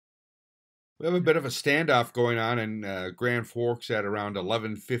We have a bit of a standoff going on in Grand Forks at around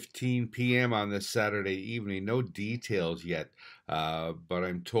 11:15 p.m. on this Saturday evening. No details yet, but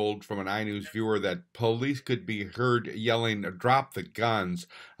I'm told from an iNews viewer that police could be heard yelling, "Drop the guns."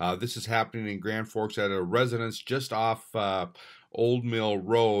 This is happening in Grand Forks at a residence just off Old Mill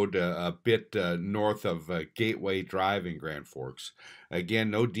Road, a bit north of Gateway Drive in Grand Forks. Again,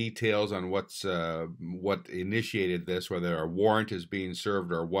 no details on what initiated this, whether a warrant is being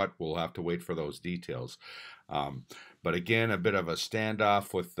served or what. We'll have to wait for those details. Um, but again, a bit of a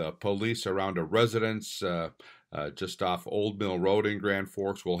standoff with police around a residence just off Old Mill Road in Grand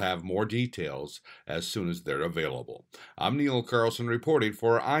Forks. We'll have more details as soon as they're available. I'm Neil Carlson reporting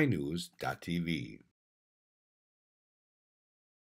for iNews.tv.